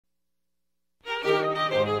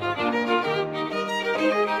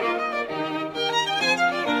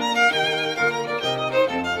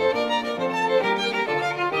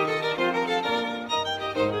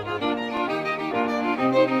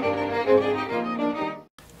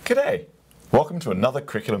G'day! Welcome to another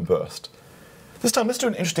curriculum burst. This time let's do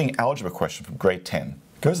an interesting algebra question from grade 10.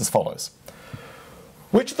 It goes as follows.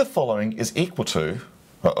 Which of the following is equal to,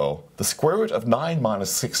 the square root of 9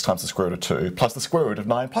 minus 6 times the square root of 2 plus the square root of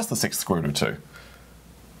 9 plus the 6 square root of 2?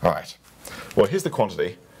 Alright, well here's the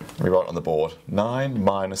quantity. Let me write it on the board. 9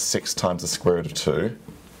 minus 6 times the square root of 2,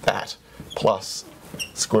 that, plus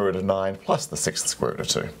square root of 9 plus the 6th square root of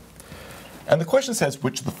 2. And the question says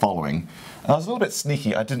which of the following, and I was a little bit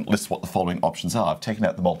sneaky, I didn't list what the following options are. I've taken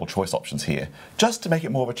out the multiple choice options here, just to make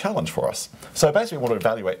it more of a challenge for us. So I basically want to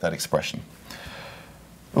evaluate that expression.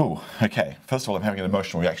 Ooh, okay, first of all I'm having an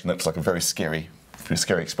emotional reaction that looks like a very scary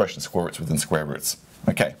expression, square roots within square roots.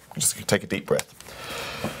 Okay, just take a deep breath.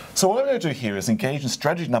 So what I'm going to do here is engage in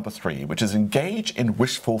strategy number 3, which is engage in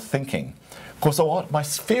wishful thinking. Of course, what my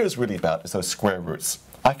fear is really about is those square roots.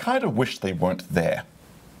 I kind of wish they weren't there.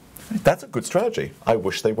 That's a good strategy. I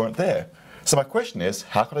wish they weren't there. So my question is,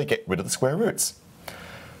 how can I get rid of the square roots?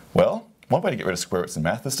 Well, one way to get rid of square roots in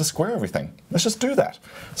math is to square everything. Let's just do that.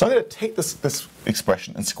 So I'm going to take this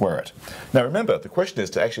expression and square it. Now remember, the question is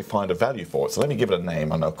to actually find a value for it. So let me give it a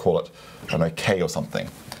name and I'll call it, I don't know, k or something.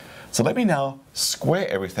 So let me now square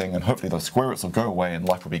everything and hopefully those square roots will go away and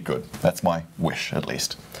life will be good. That's my wish, at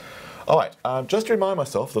least. All right, just to remind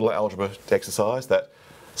myself, the little algebra exercise, that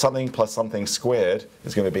something plus something squared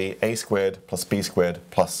is going to be a squared plus b squared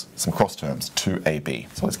plus some cross terms, 2ab.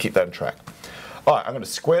 So let's keep that in track. All right, I'm going to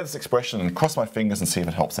square this expression and cross my fingers and see if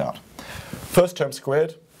it helps out. First term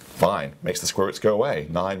squared, fine, makes the square roots go away.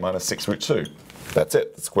 9 minus 6 root 2. That's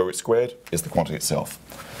it, the square root squared is the quantity itself.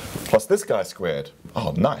 Plus this guy squared,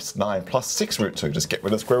 oh nice, 9 plus 6 root 2, just get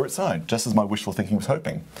rid of the square root sign, just as my wishful thinking was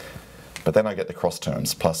hoping. But then I get the cross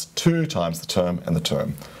terms, plus 2 times the term and the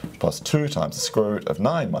term, plus 2 times the square root of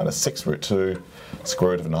 9 minus 6 root 2,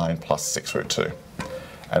 square root of 9 plus 6 root 2.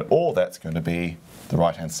 And all that's going to be the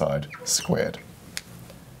right-hand side squared.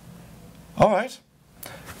 All right,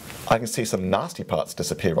 I can see some nasty parts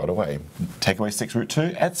disappear right away. Take away 6 root 2,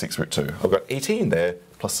 add 6 root 2. I've got 18 there,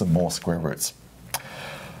 plus some more square roots.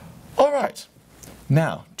 All right,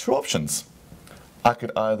 now, 2 options. I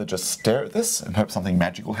could either just stare at this and hope something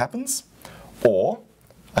magical happens, or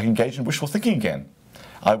I can engage in wishful thinking again.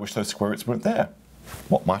 I wish those square roots weren't there.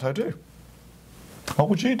 What might I do? What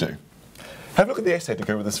would you do? Have a look at the essay to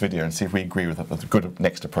go with this video and see if we agree with a good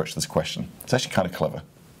next approach to this question. It's actually kind of clever.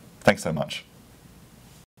 Thanks so much.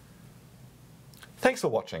 Thanks for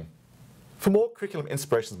watching. For more curriculum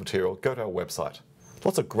inspirations material, go to our website.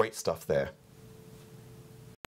 Lots of great stuff there.